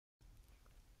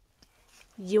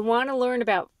You want to learn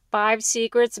about 5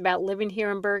 secrets about living here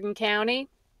in Bergen County?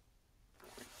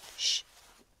 Shh,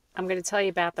 I'm going to tell you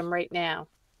about them right now.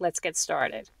 Let's get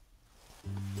started.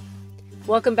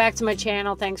 Welcome back to my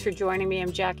channel. Thanks for joining me.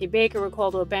 I'm Jackie Baker with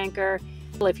Coldwell Banker.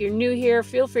 If you're new here,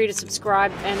 feel free to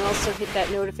subscribe and also hit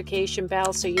that notification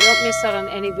bell so you don't miss out on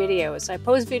any videos. I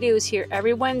post videos here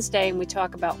every Wednesday and we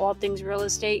talk about all things real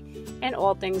estate and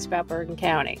all things about Bergen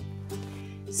County.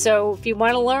 So if you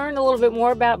want to learn a little bit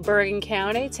more about Bergen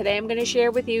County, today I'm going to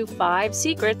share with you 5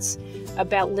 secrets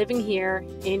about living here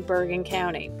in Bergen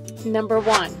County. Number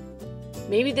 1,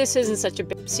 maybe this isn't such a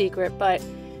big secret, but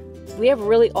we have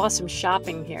really awesome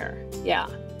shopping here. Yeah.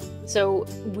 So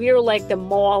we're like the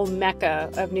mall mecca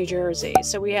of New Jersey.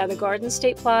 So we have the Garden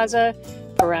State Plaza,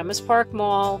 Paramus Park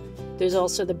Mall. There's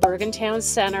also the Bergen Town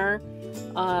Center.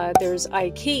 There's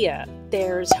IKEA.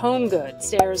 There's Home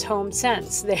Goods. There's Home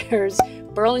Sense. There's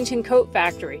Burlington Coat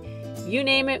Factory. You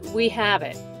name it, we have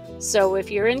it. So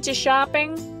if you're into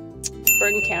shopping,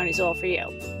 Bergen County's all for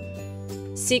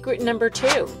you. Secret number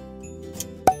 2.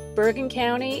 Bergen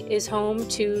County is home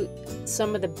to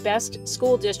some of the best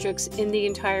school districts in the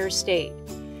entire state.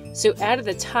 So out of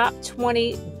the top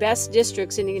 20 best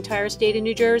districts in the entire state of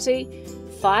New Jersey,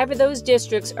 5 of those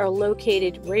districts are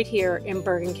located right here in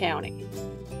Bergen County.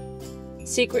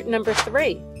 Secret number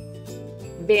 3,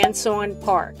 Van Saun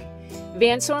Park.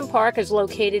 Van Saun Park is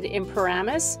located in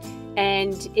Paramus,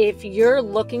 and if you're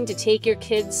looking to take your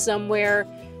kids somewhere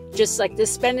just like to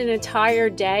spend an entire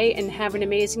day and have an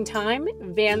amazing time,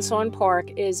 Van Saun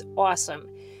Park is awesome.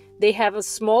 They have a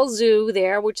small zoo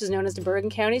there, which is known as the Bergen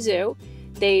County Zoo.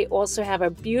 They also have a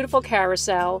beautiful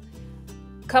carousel,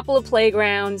 a couple of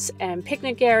playgrounds, and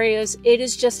picnic areas. It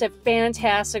is just a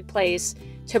fantastic place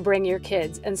to bring your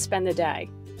kids and spend the day.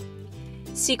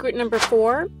 Secret number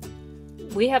 4,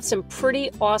 we have some pretty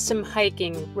awesome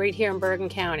hiking right here in Bergen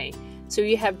County. So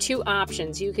you have 2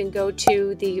 options. You can go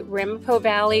to the Ramapo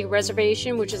Valley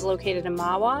Reservation, which is located in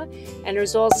Mahwah, and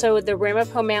there's also the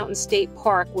Ramapo Mountain State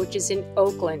Park, which is in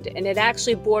Oakland, and it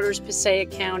actually borders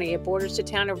Passaic County. It borders the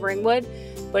town of Ringwood,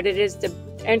 but it is the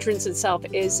entrance itself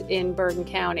is in Bergen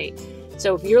County.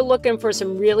 So if you're looking for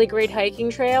some really great hiking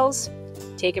trails,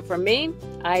 take it from me.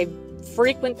 I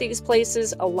frequent these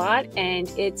places a lot, and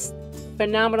it's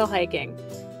phenomenal hiking.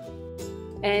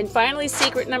 And finally,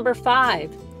 secret number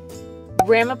 5.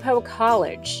 Ramapo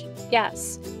College.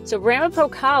 Yes. So Ramapo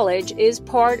College is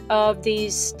part of the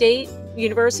state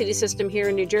university system here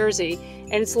in New Jersey,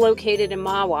 and it's located in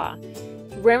Mahwah.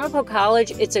 Ramapo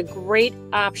College, it's a great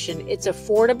option. It's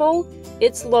affordable,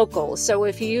 it's local. So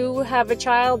if you have a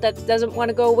child that doesn't want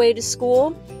to go away to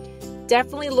school,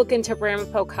 definitely look into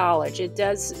Ramapo College.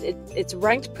 It's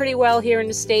ranked pretty well here in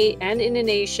the state and in the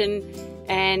nation.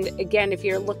 And again, if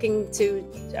you're looking to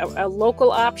a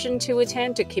local option to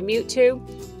attend, to commute to,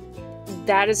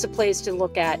 that is a place to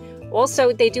look at.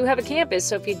 Also, they do have a campus,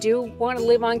 so if you do want to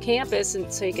live on campus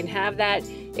and so you can have that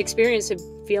experience of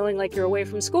feeling like you're away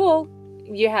from school,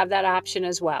 you have that option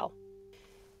as well.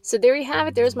 So there you have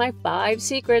it. There's my 5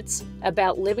 secrets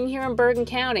about living here in Bergen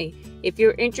County. If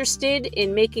you're interested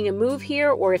in making a move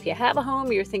here, or if you have a home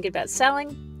you're thinking about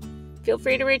selling, feel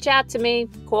free to reach out to me.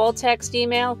 Call, text,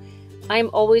 email.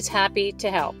 I'm always happy to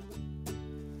help.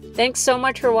 Thanks so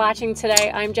much for watching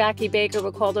today. I'm Jackie Baker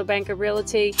with Coldwell Banker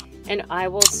Realty, and I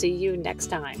will see you next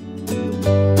time.